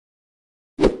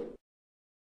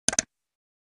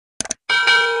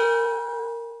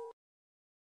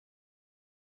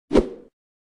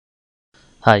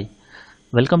Hi,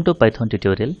 welcome to Python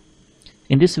tutorial.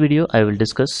 In this video, I will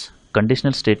discuss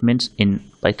conditional statements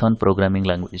in Python programming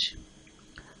language.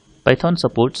 Python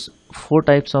supports four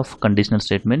types of conditional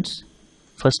statements.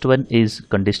 First one is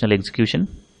conditional execution,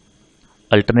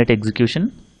 alternate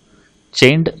execution,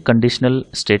 chained conditional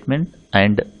statement,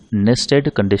 and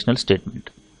nested conditional statement.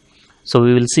 So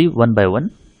we will see one by one.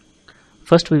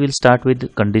 First, we will start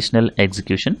with conditional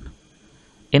execution.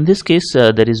 In this case,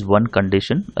 there is one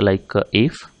condition like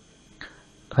if.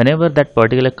 Whenever that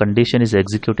particular condition is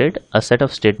executed, a set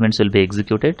of statements will be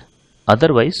executed.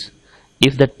 Otherwise,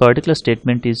 if that particular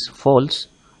statement is false,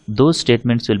 those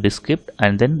statements will be skipped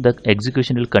and then the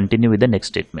execution will continue with the next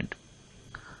statement.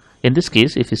 In this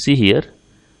case, if you see here,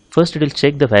 first it will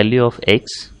check the value of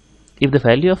x. If the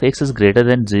value of x is greater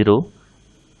than 0,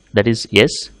 that is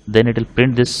yes, then it will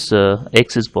print this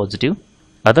x is positive.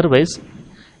 Otherwise,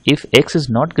 if x is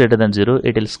not greater than 0,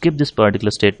 it will skip this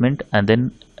particular statement and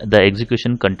then the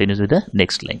execution continues with the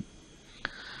next line.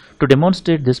 To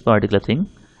demonstrate this particular thing,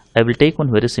 I will take one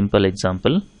very simple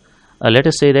example. Let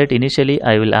us say that initially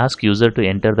I will ask user to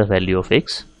enter the value of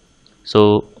x.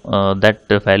 So that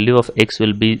the value of x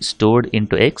will be stored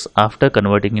into x after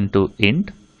converting into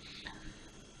int.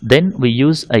 Then we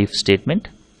use a if statement.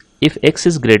 If x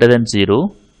is greater than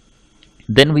 0,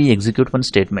 then we execute one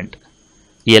statement.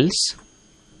 Else,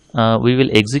 we will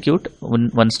execute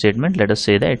one statement. Let us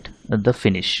say that the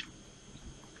finish.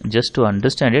 Just to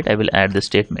understand it, I will add the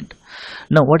statement.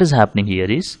 Now what is happening here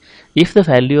is, if the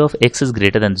value of x is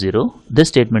greater than 0, this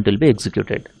statement will be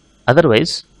executed.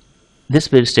 Otherwise, this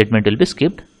statement will be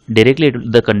skipped. Directly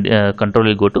the control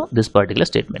will go to this particular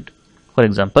statement. For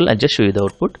example, I just show you the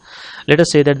output. Let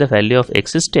us say that the value of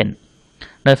x is 10.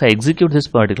 Now if I execute this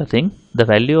particular thing, the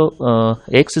value of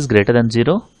x is greater than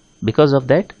 0. Because of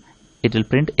that, it will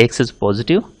print x is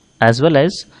positive, as well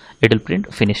as it will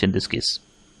print finish in this case.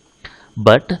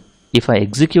 But if I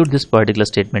execute this particular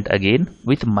statement again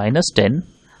with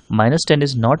 -10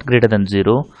 is not greater than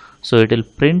 0, so it will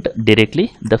print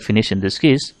directly the finish in this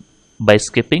case by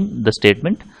skipping the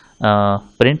statement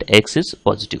print x is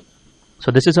positive. So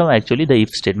this is how actually the if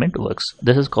statement works.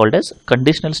 This is called as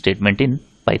conditional statement in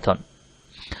Python.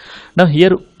 Now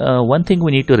here one thing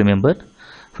we need to remember: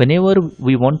 whenever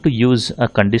we want to use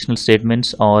conditional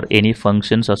statements or any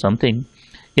functions or something,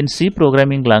 in C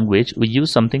programming language we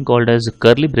use something called as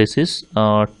curly braces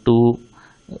to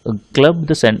club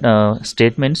the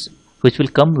statements which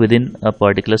will come within a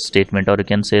particular statement, or you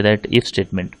can say that if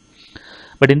statement.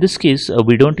 But in this case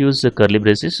we don't use the curly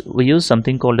braces. We use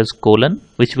something called as colon,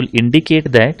 which will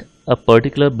indicate that a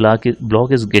particular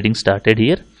block is getting started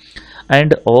here,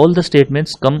 and all the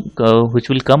statements which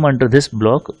will come under this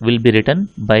block will be written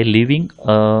by leaving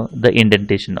the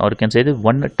indentation, or you can say the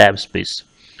one tab space.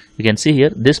 You can see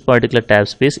here this particular tab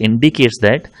space indicates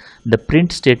that the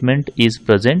print statement is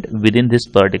present within this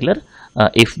particular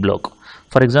if block.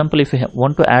 For example, if you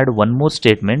want to add one more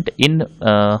statement in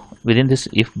within this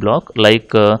if block,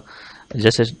 like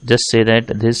just say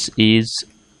that this is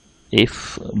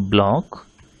if block,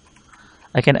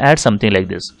 I can add something like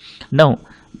this. Now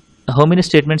how many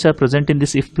statements are present in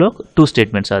this if block? Two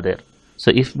statements are there.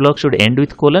 So if block should end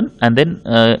with colon, and then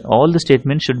all the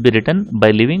statements should be written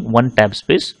by leaving one tab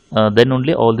space. Then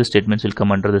only all the statements will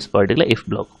come under this particular if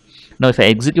block. Now if I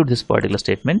execute this particular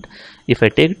statement, if I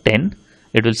take 10,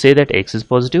 it will say that x is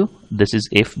positive. This is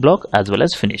if block as well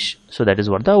as finish. So that is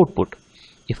what the output.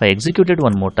 If I execute it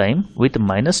one more time with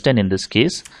 -10 in this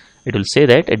case, it will say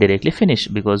that I directly finish,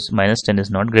 because -10 is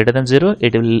not greater than 0.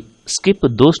 It will skip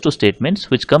those two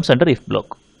statements which comes under if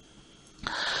block.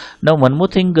 Now one more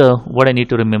thing what I need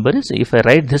to remember is, if I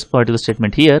write this particular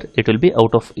statement here, it will be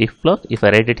out of if block. If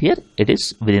I write it here, it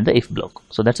is within the if block.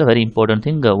 So that's a very important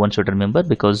thing one should remember,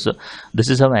 because this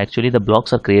is how actually the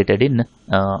blocks are created in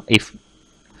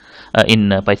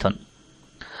Python.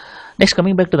 Next,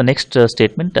 coming back to the next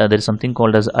statement, there is something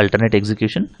called as alternate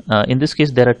execution. In this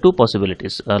case, there are two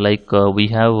possibilities. We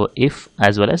have if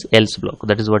as well as else block.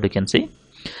 That is what you can say.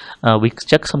 We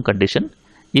check some condition.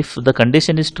 If the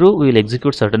condition is true, we will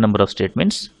execute certain number of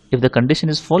statements. If the condition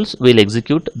is false, we will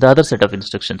execute the other set of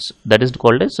instructions. That is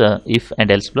called as if and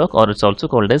else block, or it's also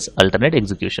called as alternate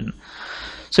execution.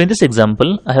 So in this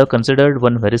example, I have considered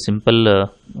one very simple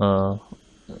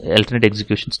alternate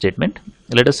execution statement.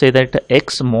 Let us say that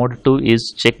x mod 2 is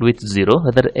checked with 0,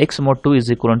 whether x mod 2 is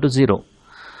equivalent to 0.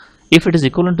 If it is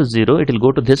equivalent to 0, it will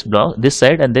go to this block, this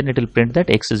side, and then it will print that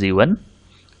x is even.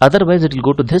 Otherwise, it will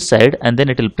go to this side and then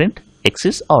it will print x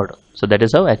is odd. So that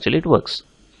is how actually it works.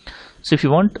 So if you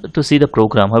want to see the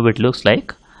program how it looks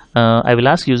like, I will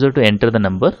ask user to enter the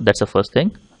number. That's the first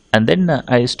thing, and then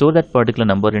I store that particular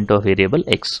number into a variable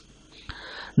x.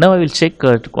 Now I will check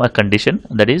a condition,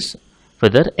 that is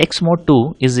whether x mod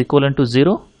 2 is equivalent to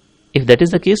 0. If that is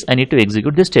the case, I need to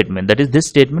execute this statement. That is, this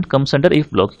statement comes under if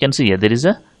block. You can see here there is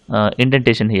a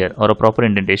indentation here, or a proper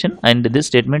indentation, and this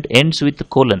statement ends with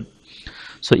colon.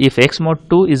 So if x mod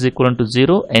 2 is equivalent to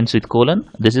 0 ends with colon,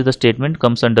 this is the statement,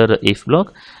 comes under if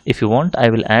block. If you want, I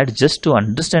will add, just to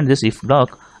understand this if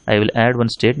block, I will add one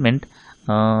statement.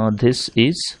 This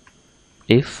is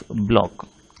if block.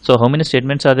 So how many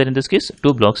statements are there in this case?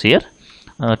 Two blocks here,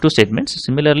 two statements.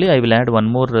 Similarly, I will add one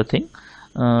more thing.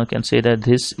 Can say that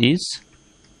this is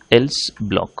else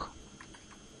block,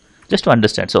 just to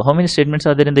understand. So how many statements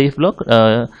are there in the if block?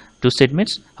 Two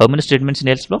statements. How many statements in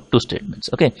else block? Two statements.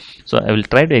 Okay, so I will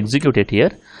try to execute it here.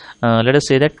 Let us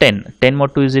say that 10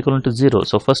 mod 2 is equal to 0.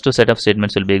 So first two set of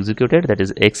statements will be executed, that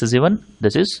is x is even,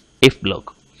 this is if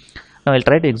block. Now I'll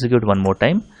try to execute one more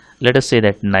time. Let us say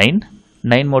that 9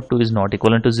 mod 2 is not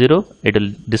equivalent to 0. It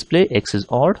will display x is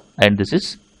odd, and this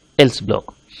is else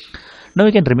block. Now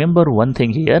we can remember one thing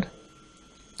here.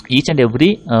 Each and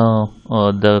every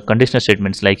the conditional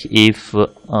statements like if,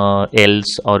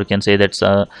 else, or you can say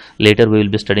that later we will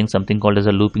be studying something called as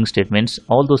a looping statements.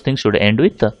 All those things should end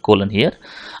with the colon here.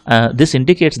 This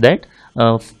indicates that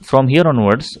from here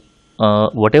onwards,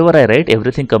 whatever I write,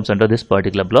 everything comes under this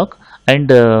particular block, and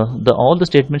all the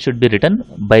statements should be written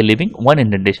by leaving one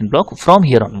indentation block from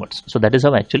here onwards. So that is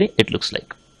how actually it looks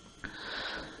like.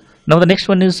 Now the next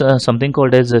one is something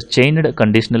called as a chained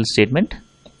conditional statement.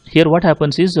 Here what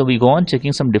happens is we go on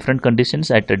checking some different conditions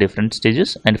at different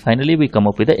stages, and finally we come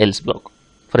up with the else block.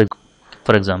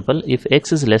 For example, if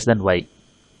x is less than y,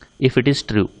 if it is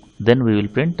true, then we will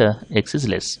print x is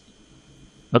less.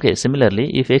 Okay,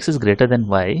 similarly, if x is greater than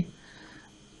y,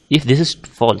 if this is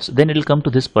false, then it will come to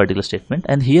this particular statement,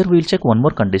 and here we will check one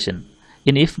more condition.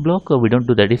 In if block we don't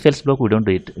do that. If else block we don't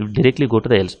do it. We directly go to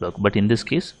the else block. But in this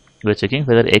case we are checking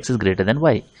whether x is greater than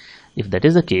y. If that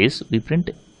is the case, we print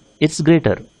it's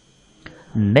greater.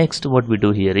 Next what we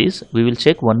do here is we will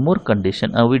check one more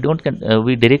condition. We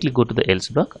directly go to the else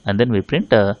block, and then we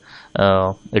print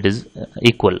it is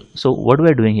equal. So what we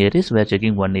are doing here is we are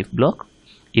checking one if block.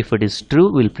 If it is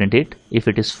true, we will print it. If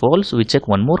it is false, we check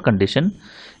one more condition.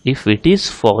 If it is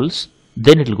false,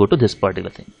 then it will go to this particular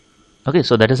thing. Okay,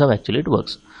 so that is how actually it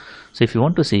works. So if you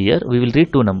want to see here, we will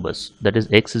read two numbers, that is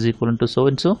x is equivalent to so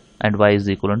and so and y is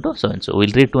equivalent to so and so. We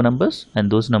will read two numbers,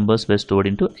 and those numbers were stored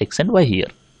into x and y here.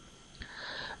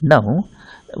 Now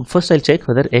first I'll check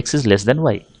whether x is less than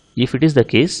y. If it is the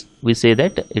case, we say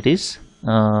that it is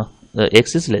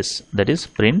x is less, that is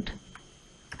print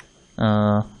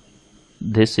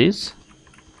this is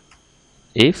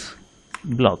if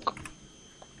block.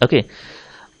 Okay,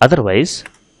 otherwise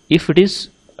if it is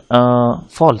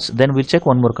false, then we'll check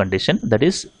one more condition, that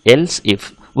is else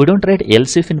if. We don't write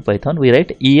else if in Python, we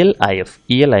write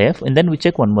elif, and then we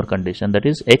check one more condition, that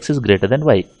is x is greater than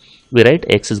y. We write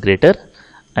x is greater,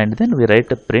 and then we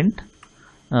write a print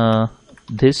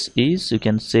this is, you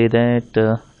can say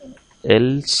that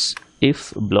else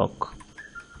if block.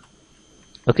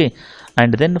 Okay,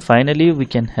 and then finally we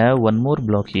can have one more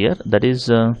block here, that is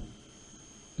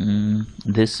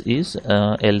this is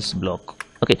else block.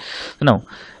 Okay, so now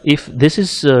if this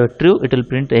is true, it will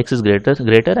print x is greater,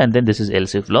 and then this is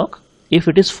else if block. If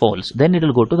it is false, then it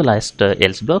will go to the last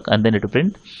else block, and then it will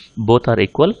print both are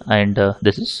equal, and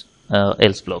this is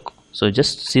else block. So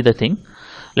just see the thing.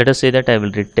 Let us say that I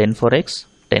will read 10 for x,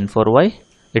 10 for y.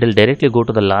 It will directly go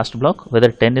to the last block.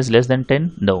 Whether 10 is less than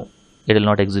 10, no, it will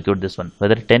not execute this one.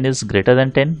 Whether 10 is greater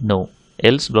than 10, no,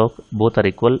 else block, both are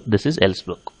equal, this is else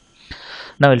block.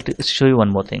 Now I will show you one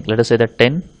more thing. Let us say that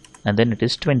 10 and then it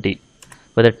is 20.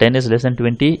 Whether 10 is less than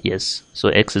 20, yes, so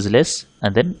x is less,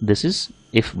 and then this is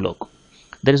if block.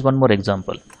 There is one more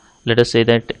example. Let us say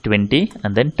that 20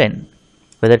 and then 10.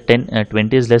 Whether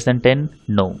 20 is less than 10,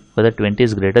 no. Whether 20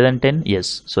 is greater than 10,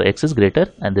 yes, so x is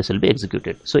greater, and this will be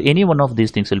executed. So any one of these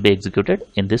things will be executed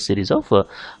in this series of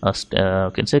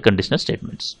can say conditional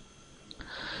statements.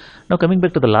 Now coming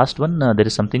back to the last one, there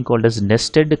is something called as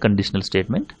nested conditional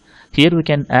statement. Here we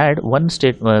can add one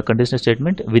conditional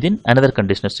statement within another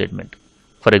conditional statement.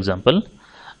 For example,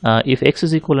 if x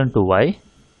is equivalent to y,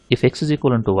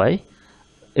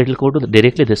 it will go to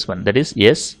directly this one, that is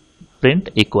yes, print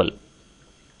equal.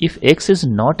 If x is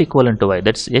not equivalent to y,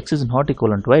 that's x is not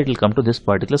equivalent to y, it will come to this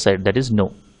particular side, that is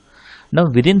no. Now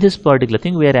within this particular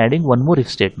thing, we are adding one more if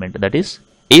statement, that is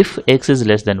if x is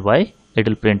less than y, it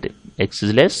will print x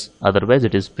is less, otherwise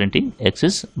it is printing x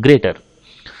is greater.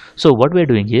 So what we are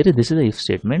doing here, this is the if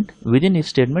statement. Within if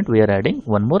statement, we are adding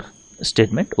one more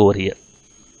statement over here.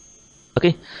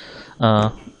 Okay,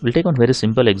 we'll take one very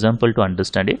simple example to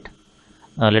understand it.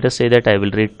 Let us say that I will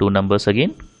read two numbers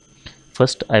again.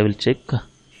 First I will check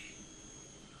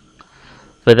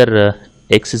whether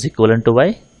x is equivalent to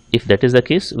y. If that is the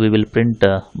case, we will print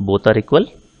both are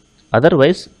equal.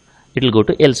 Otherwise it will go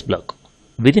to else block.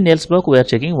 Within else block we are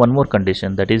checking one more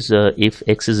condition, that is if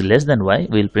x is less than y,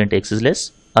 we will print x is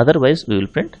less. Otherwise we will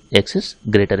print x is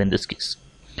greater in this case.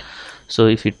 So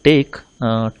if we take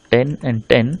 10 and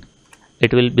 10,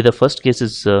 it will be the first case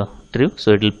is true,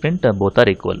 so it will print both are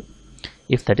equal.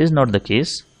 If that is not the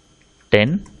case,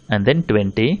 10 and then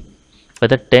 20,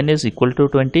 whether 10 is equal to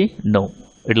 20, no,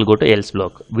 it will go to else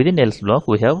block. Within else block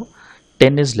we have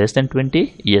 10 is less than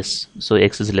 20, yes, so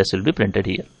x is less will be printed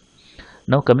here.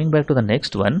 Now coming back to the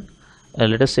next one,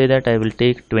 let us say that I will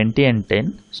take 20 and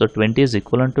 10, so 20 is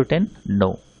equivalent to 10,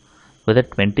 no. Whether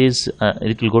 20 is,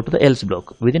 it will go to the else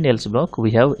block. Within else block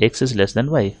we have x is less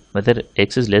than y, whether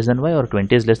x is less than y or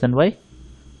 20 is less than y,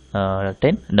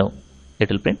 10, no, it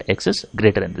will print x is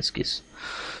greater in this case.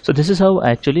 So this is how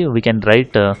actually we can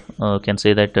write, can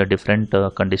say that different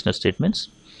conditional statements.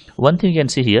 One thing you can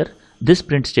see here, this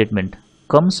print statement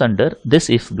comes under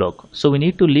this if block, so we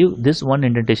need to leave this one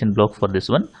indentation block for this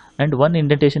one and one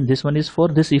indentation, this one is for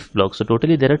this if block, so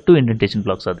totally there are two indentation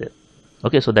blocks are there.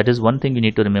 Okay, so that is one thing you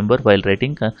need to remember while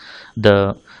writing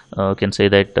the can say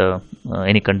that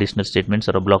any conditional statements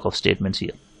or a block of statements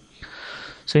here.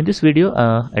 So in this video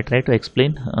I try to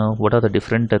explain what are the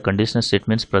different conditional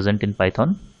statements present in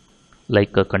Python,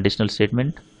 like a conditional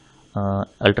statement,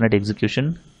 alternate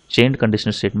execution, chained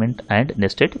conditional statement and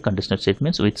nested conditional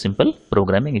statements with simple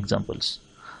programming examples.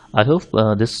 I hope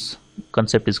this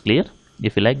concept is clear.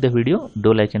 If you like the video,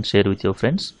 do like and share with your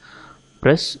friends.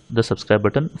 Press the subscribe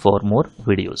button for more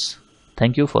videos.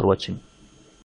 Thank you for watching.